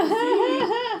would like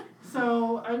to see.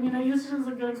 So, I mean, I used it as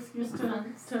a good excuse to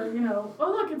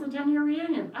oh look, it's a 10-year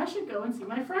reunion. I should go and see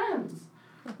my friends.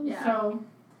 Yeah. So,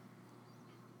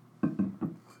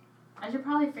 I should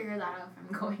probably figure that out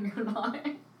if I'm going or not.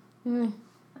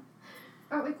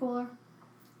 Aren't we cooler?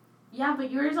 Yeah,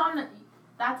 but yours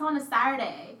that's on a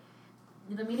Saturday.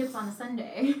 The meetup's on a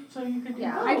Sunday. so you can do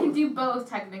Yeah, both. I can do both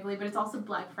technically, but it's also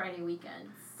Black Friday weekend.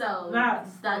 So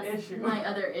That's the issue. my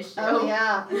other issue. Oh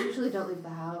yeah. I usually don't leave the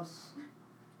house.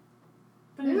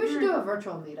 But Maybe if we should you're- do a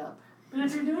virtual meetup. But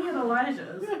if you're doing it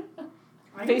Elijah's,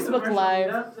 I can do a Facebook virtual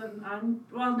Live. meetup, then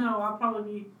I'll probably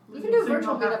be. You can do a losing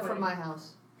virtual signal meetup halfway. from my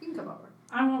house. You can come over.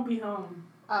 I won't be home.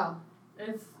 Oh,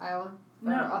 It's Iowa? Or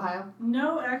no,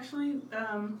 Ohio? actually,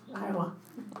 Iowa.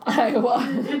 Iowa.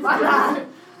 it's Why not?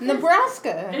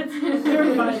 Nebraska. it's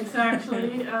dirt bikes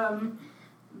actually.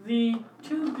 The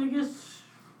two biggest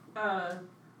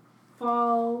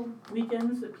fall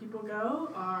weekends that people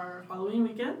go are Halloween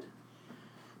weekend,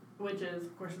 which is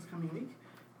of course this coming week,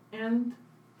 and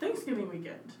Thanksgiving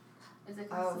weekend. Is it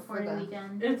Oh, because for it's a 4-day the-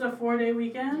 weekend? It's a 4-day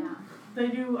weekend. Yeah. They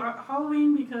do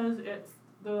Halloween because it's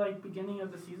the beginning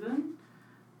of the season,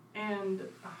 and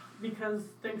because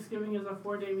Thanksgiving is a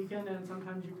 4-day weekend, and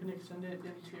sometimes you can extend it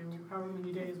into however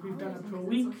many days. We've done up to a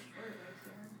week.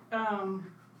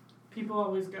 People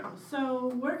always go.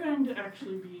 So we're going to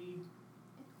actually be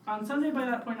on Sunday. By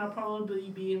that point, I'll probably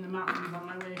be in the mountains on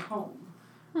my way home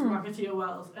to Makatia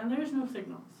Wells, and there's no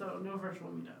signal, so no virtual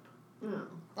meetup. No.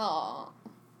 Aw.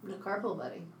 No carpool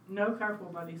buddy. No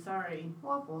carpool buddy. Sorry.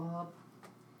 Wop wop.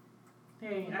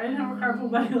 Hey, I didn't have a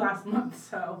carpool buddy last month,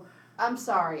 so. I'm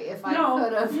sorry if I No,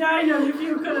 could have. yeah, I know. If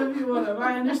you could have, you would have.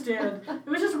 I understand. It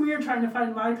was just weird trying to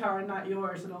find my car and not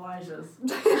yours and Elijah's.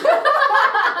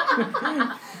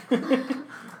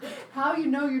 How you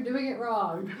know you're doing it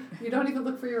wrong? You don't even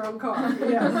look for your own car.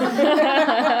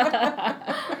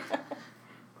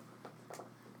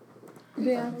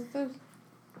 Yeah. So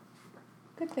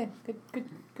good day.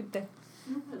 Good day.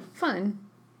 Fun.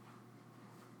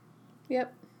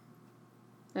 Yep.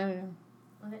 I don't know.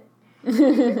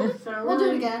 So We'll do it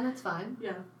really- again. It's fine.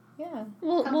 Yeah. Yeah.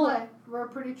 We'll, Come we'll, play. We're a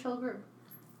pretty chill group.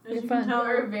 As You're you fun. can tell,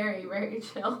 We're very, very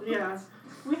chill. yeah.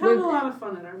 We have a lot of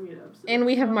fun at our meetups. and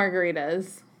we have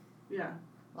margaritas. Yeah.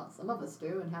 Well, some of us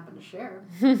do and happen to share.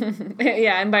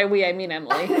 Yeah, and by we I mean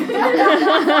Emily.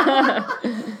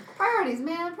 Priorities,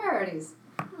 man. Priorities.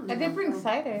 I did bring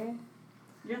cider.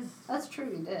 Yes. That's true.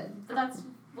 You did. But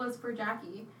was for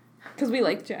Jackie. Because we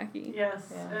like Jackie.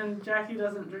 Yes. Yeah. And Jackie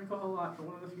doesn't drink a whole lot, but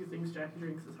one of the few things Jackie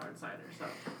drinks is hard cider. So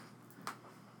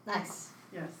Nice.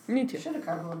 yes. Me You too. should have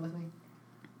carpooled with me.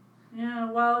 Yeah.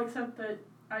 Well, except that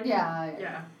I. Didn't, Yeah.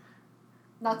 Yeah.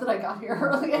 Not that I got here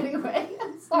early anyway.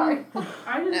 Sorry.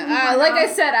 I didn't. leave my Like I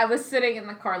house- said, I was sitting in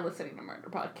the car listening to murder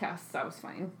podcasts. That was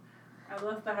fine. I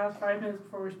left the house 5 minutes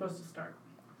before we were supposed to start.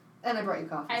 And I brought you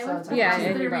coffee, I so left it's the Yeah, house okay. yeah,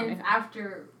 you 30 brought minutes me.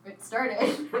 after it started.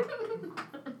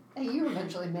 Hey, you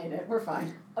eventually made it. We're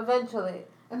fine. Eventually.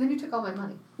 And then you took all my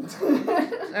money.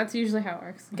 That's usually how it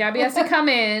works. Gabby has to come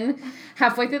in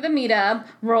halfway through the meetup,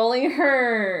 rolling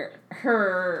her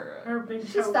Her big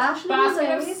She's tote. fashionably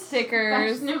basket of late.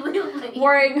 stickers, Fashionably late.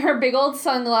 wearing her big old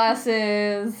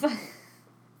sunglasses. I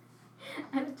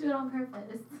had to do it on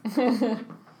purpose.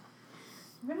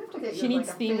 We're gonna have to get She you needs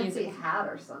like a theme fancy music. hat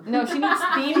or something. No, she needs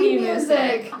theme Theme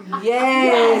music.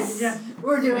 Yes. Yes.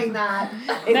 We're doing that.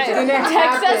 It's gonna Text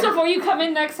us happen. before you come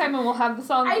in next time and we'll have the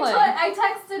song I play.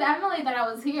 texted Emily that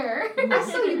I was here. I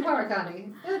saw you park,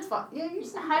 honey. It's fine. Yeah, you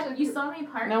said You saw me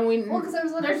park? No, we. Well, because I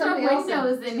was letting There's no somebody else in.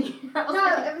 windows in here. I was No,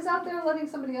 like- I was out there letting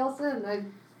somebody else in.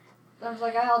 I was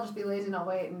like, I'll just be lazy and I'll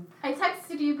wait. And I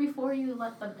texted you before you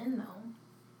let them in, though.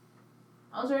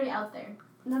 I was already out there.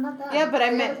 no, not that. Yeah, but I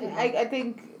The meant. other people. I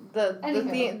think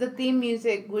Anywho. the theme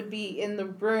music would be in the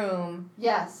room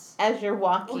Yes. as you're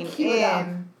walking We'll cue it up.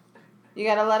 in. You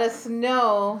gotta let us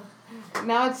know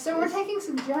Now it's So we're taking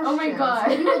suggestions. Oh my God.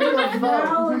 Maybe we'll do a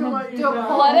Now vote. look at what you've Do a done.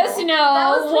 poll. Let us That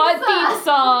know was what pretty theme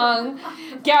song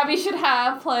Gabby should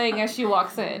have playing as she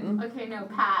walks in. Okay, no,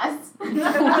 pass.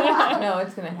 No,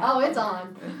 it's gonna happen. Oh, it's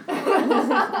on.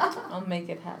 I'll make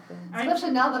it happen.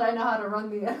 Especially now that I know how to run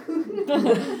the.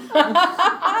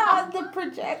 The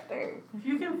projector. If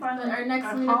you can find Our a next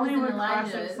meetup is in Hollywood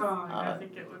classic Elijah's. song, I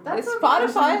think it would be. That's It's okay.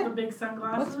 Especially Spotify. with the big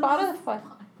sunglasses. What's Spotify?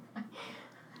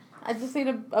 I just need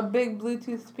a big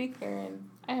Bluetooth speaker, and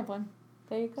I have one.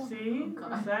 there you go. See?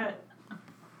 God. What's that?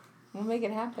 We'll make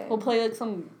it happen. We'll play like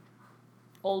some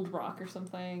old rock or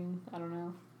something. I don't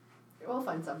know. We'll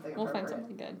find something. We'll find appropriate.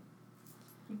 something good.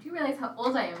 You do realize how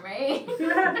old I am, right?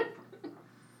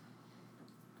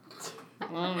 I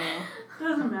don't know.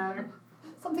 Doesn't matter.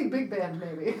 Something big band,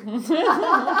 maybe.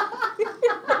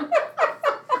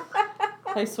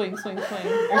 Play swing, swing, swing.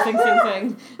 Or sing,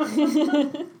 sing,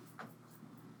 sing.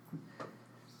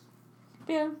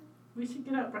 Yeah. We should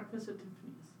get out breakfast at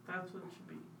Tiffany's. That's what it should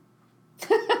be.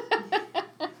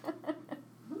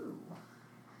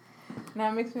 Now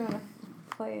it makes me want to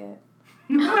play it.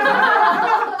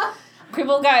 Okay,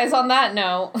 well, guys, on that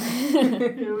note,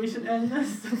 Yeah, we should end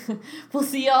this. we'll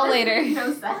see y'all later.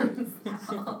 No sense.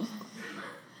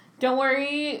 Don't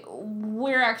worry,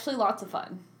 we're actually lots of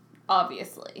fun.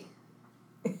 Obviously.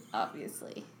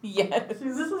 Obviously. Yes. See,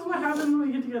 this is what happens when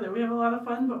we get together. We have a lot of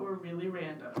fun, but we're really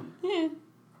random. Yeah.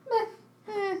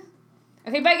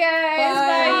 Okay, bye, guys.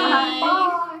 Bye.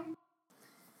 Bye.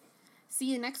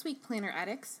 See you next week, Planner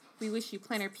Addicts. We wish you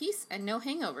planner peace and no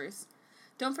hangovers.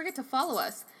 Don't forget to follow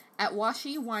us at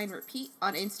Washi Wine Repeat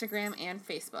on Instagram and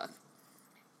Facebook.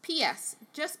 P.S.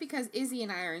 Just because Izzy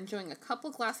and I are enjoying a couple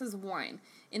glasses of wine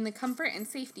in the comfort and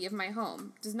safety of my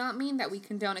home does not mean that we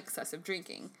condone excessive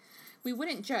drinking. We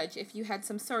wouldn't judge if you had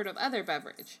some sort of other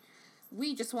beverage.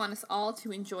 We just want us all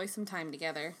to enjoy some time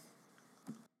together.